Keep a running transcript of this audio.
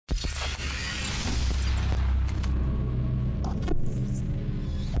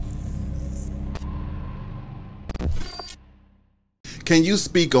Can you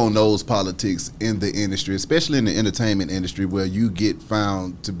speak on those politics in the industry, especially in the entertainment industry, where you get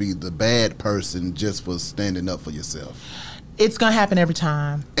found to be the bad person just for standing up for yourself? It's going to happen every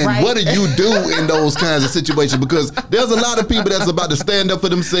time. And right? what do you do in those kinds of situations? Because there's a lot of people that's about to stand up for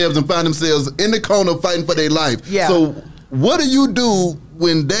themselves and find themselves in the corner fighting for their life. Yeah. So what do you do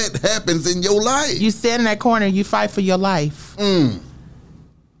when that happens in your life? You stand in that corner, you fight for your life. And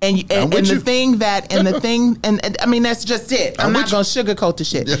the thing, I mean, that's just it. I'm not going to sugarcoat the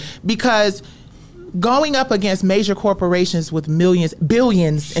shit. Yeah. Because going up against major corporations with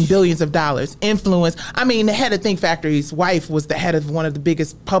billions and billions of dollars, influence. I mean, the head of Think Factory's wife was the head of one of the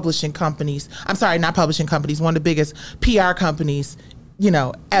biggest publishing companies. I'm sorry, not publishing companies, one of the biggest PR companies,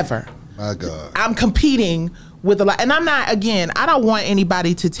 ever. My God. I'm competing with a lot. And I'm not, again, I don't want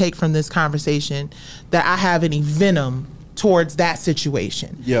anybody to take from this conversation that I have any venom towards that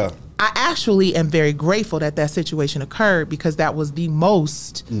situation. Yeah. I actually am very grateful that situation occurred, because that was the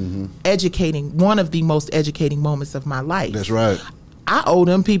most educating, one of the most educating moments of my life. That's right. I owe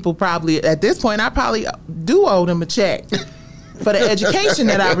them people probably, at this point, I probably do owe them a check for the education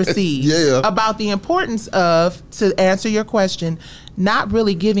that I received about the importance of, to answer your question, not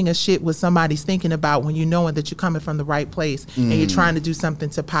really giving a shit what somebody's thinking about when you knowing that you're coming from the right place and you're trying to do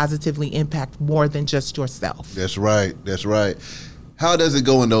something to positively impact more than just yourself. That's right. That's right. How does it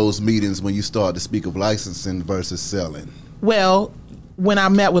go in those meetings when you start to speak of licensing versus selling? Well, when I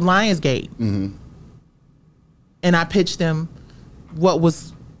met with Lionsgate and I pitched them what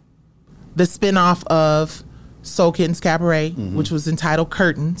was the spinoff of Soul Kittens Cabaret, which was entitled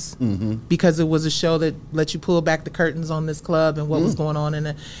Curtains, because it was a show that let you pull back the curtains on this club and what was going on in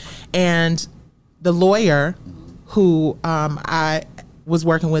it. And the lawyer who I was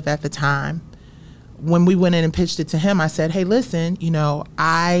working with at the time, when we went in and pitched it to him, I said, hey, listen,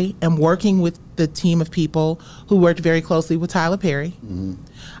 I am working with the team of people who worked very closely with Tyler Perry.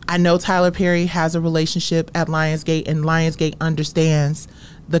 I know Tyler Perry has a relationship at Lionsgate, and Lionsgate understands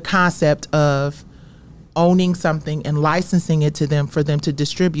the concept of owning something and licensing it to them for them to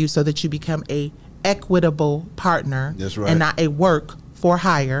distribute, so that you become a equitable partner. That's right. And not a work for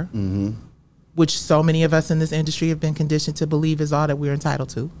hire, which so many of us in this industry have been conditioned to believe is all that we're entitled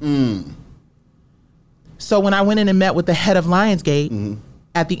to. So when I went in and met with the head of Lionsgate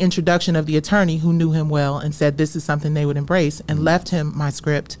at the introduction of the attorney who knew him well and said this is something they would embrace, and left him my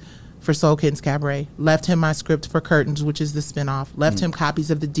script for Soul Kittens Cabaret, left him my script for Curtains, which is the spinoff, left him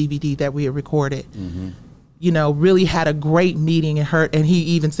copies of the DVD that we had recorded, really had a great meeting, and he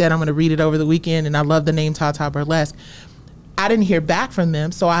even said, I'm going to read it over the weekend, and I love the name Tata Burlesque. I didn't hear back from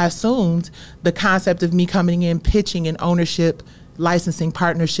them, so I assumed the concept of me coming in, pitching an ownership, licensing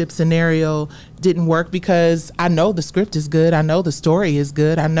partnership scenario didn't work, because I know the script is good. I know the story is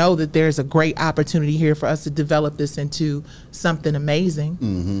good. I know that there's a great opportunity here for us to develop this into something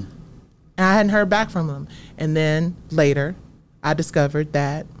amazing. And I hadn't heard back from them. And then later, I discovered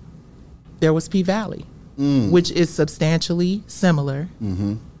that there was P-Valley, which is substantially similar,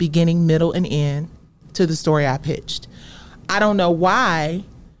 beginning, middle, and end to the story I pitched. I don't know why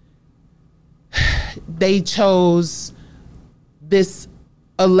they chose this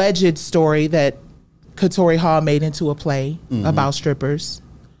alleged story that Katori Hall made into a play about strippers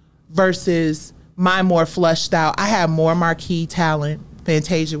versus my more fleshed out. I had more marquee talent.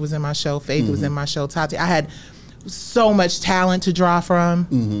 Fantasia was in my show. Faith was in my show. Tati. I had so much talent to draw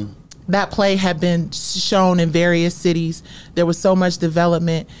from. That play had been shown in various cities. There was so much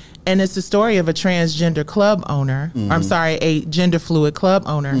development. And it's the story of a transgender club owner. I'm sorry, a gender fluid club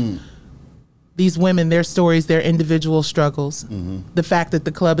owner. These women, their stories, their individual struggles, the fact that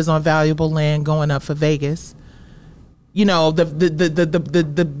the club is on valuable land going up for Vegas,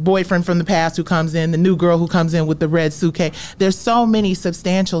 the boyfriend from the past who comes in, the new girl who comes in with the red suitcase. There's so many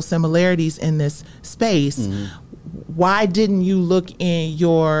substantial similarities in this space. Why didn't you look in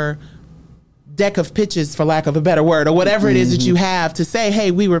your deck of pitches, for lack of a better word, or whatever it is that you have to say,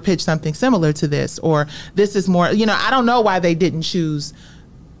 hey, we were pitched something similar to this, or this is more, I don't know why they didn't choose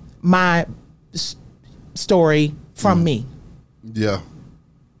my story from me. Yeah.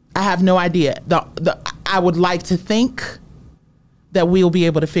 I have no idea. I would like to think that we'll be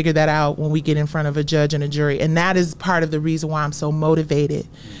able to figure that out when we get in front of a judge and a jury. And that is part of the reason why I'm so motivated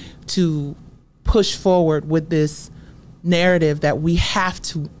to push forward with this narrative that we have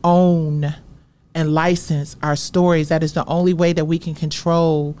to own and license our stories. That is the only way that we can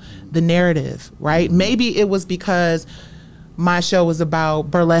control the narrative, right? Maybe it was because my show was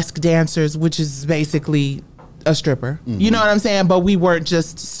about burlesque dancers, which is basically a stripper. You know what I'm saying? But we weren't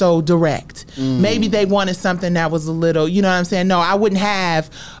just so direct. Maybe they wanted something that was a little, you know what I'm saying? No, I wouldn't have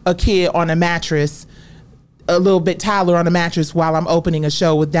a kid on a mattress a little bit Tyler on a mattress while I'm opening a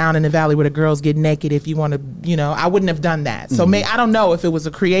show with Down in the Valley where the girls get naked. If you want to, you know, I wouldn't have done that. So I don't know if it was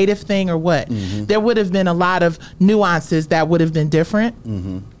a creative thing or what. There would have been a lot of nuances that would have been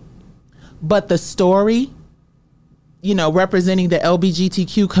different. But the story, you know, representing the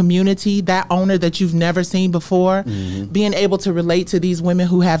LGBTQ community, that owner that you've never seen before, being able to relate to these women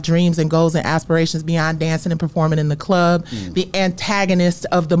who have dreams and goals and aspirations beyond dancing and performing in the club. The antagonist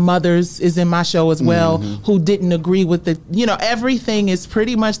of the mothers is in my show as well, who didn't agree with the, you know, everything is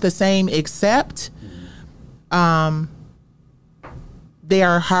pretty much the same except they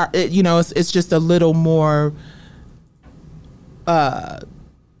are hard, you know, it's just a little more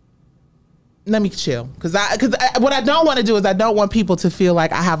let me chill, because what I don't want to do is I don't want people to feel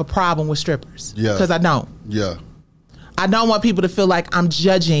like I have a problem with strippers, because I don't. I don't want people to feel like I'm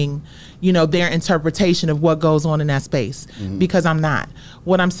judging, you know, their interpretation of what goes on in that space, because I'm not.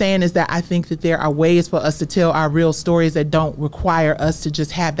 What I'm saying is that I think that there are ways for us to tell our real stories that don't require us to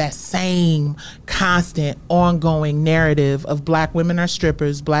just have that same constant ongoing narrative of black women are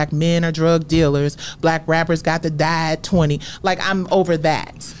strippers, black men are drug dealers, black rappers got to die at 20. Like, I'm over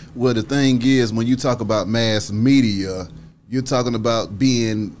that. Well, the thing is, when you talk about mass media, you're talking about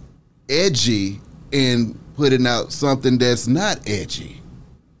being edgy and putting out something that's not edgy.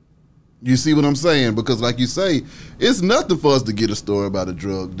 You see what I'm saying? Because like you say, it's nothing for us to get a story about a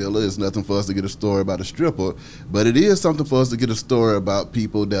drug dealer. It's nothing for us to get a story about a stripper. But it is something for us to get a story about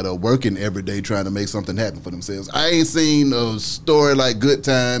people that are working every day trying to make something happen for themselves. I ain't seen a story like Good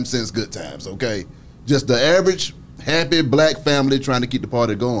Times since Good Times, okay? Just the average happy black family trying to keep the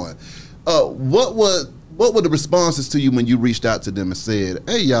party going. What were the responses to you when you reached out to them and said,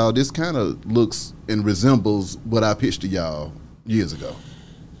 hey, y'all, this kind of looks and resembles what I pitched to y'all years ago?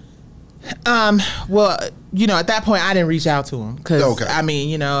 Well, you know, at that point, I didn't reach out to them because, I mean,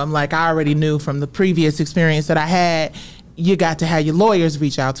 you know, I'm like, I already knew from the previous experience that I had, you got to have your lawyers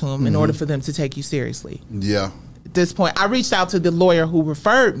reach out to them in order for them to take you seriously. At this point, I reached out to the lawyer who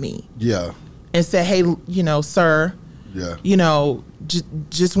referred me. And said, hey, you know, sir, you know,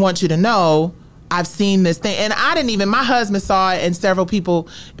 just want you to know I've seen this thing. And I didn't even, my husband saw it, and several people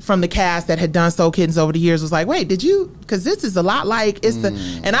from the cast that had done Soul Kittens over the years was like, wait, did you, because this is a lot like, it's the,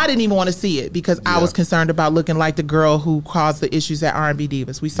 and I didn't even want to see it because I was concerned about looking like the girl who caused the issues at R&B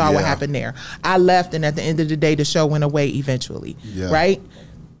Divas. We saw what happened there. I left, and at the end of the day, the show went away eventually, right?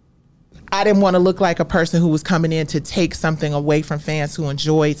 I didn't want to look like a person who was coming in to take something away from fans who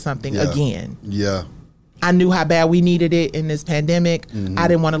enjoyed something again. I knew how bad we needed it in this pandemic. I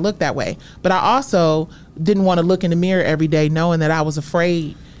didn't want to look that way. But I also didn't want to look in the mirror every day knowing that I was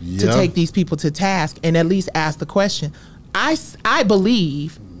afraid to take these people to task and at least ask the question. I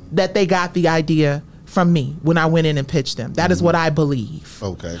believe that they got the idea from me when I went in and pitched them. That is what I believe.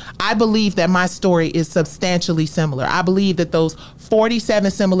 I believe that my story is substantially similar. I believe that those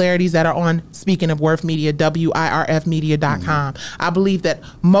 47 similarities that are on, speaking of Worth Media, WIRFmedia.com, I believe that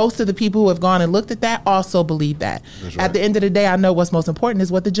most of the people who have gone and looked at that also believe that. At the end of the day, I know what's most important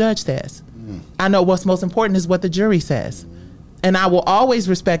is what the judge says. I know what's most important is what the jury says. And I will always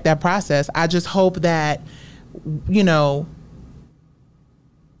respect that process. I just hope that, you know,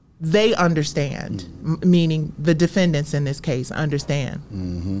 they understand, meaning the defendants in this case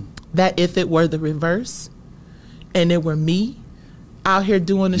understand that if it were the reverse and it were me out here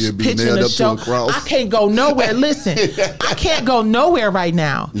doing this, pitching a show, I can't go nowhere. Listen, I can't go nowhere right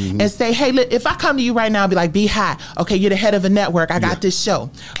now and say, hey, look, if I come to you right now and be like, be hot, okay, you're the head of a network, I got this show,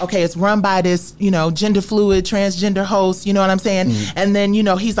 okay, it's run by this, you know, gender fluid, transgender host, you know what I'm saying? And then, you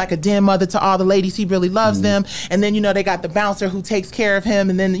know, he's like a den mother to all the ladies, he really loves them. And then, you know, they got the bouncer who takes care of him,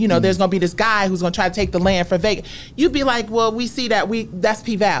 and then, you know, there's gonna be this guy who's gonna try to take the land for Vegas. You'd be like, well, we see that, that's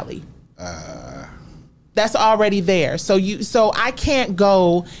P-Valley. That's already there. So I can't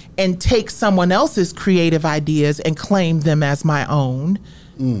go and take someone else's creative ideas and claim them as my own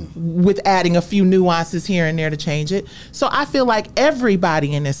with adding a few nuances here and there to change it. So I feel like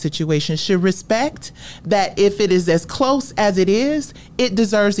everybody in this situation should respect that if it is as close as it is, it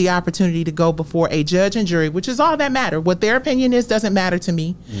deserves the opportunity to go before a judge and jury, which is all that matters. What their opinion is doesn't matter to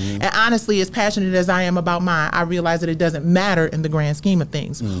me. And honestly, as passionate as I am about mine, I realize that it doesn't matter in the grand scheme of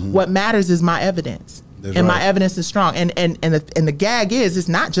things. What matters is my evidence. My evidence is strong. And the gag is, it's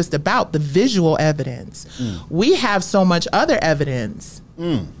not just about the visual evidence. We have so much other evidence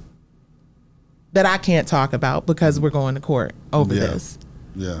that I can't talk about because we're going to court over this.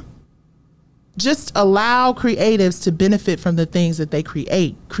 Just allow creatives to benefit from the things that they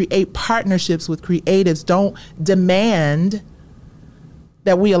create. Create partnerships with creatives. Don't demand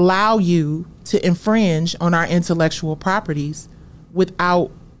that we allow you to infringe on our intellectual properties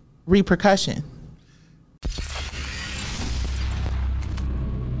without repercussion.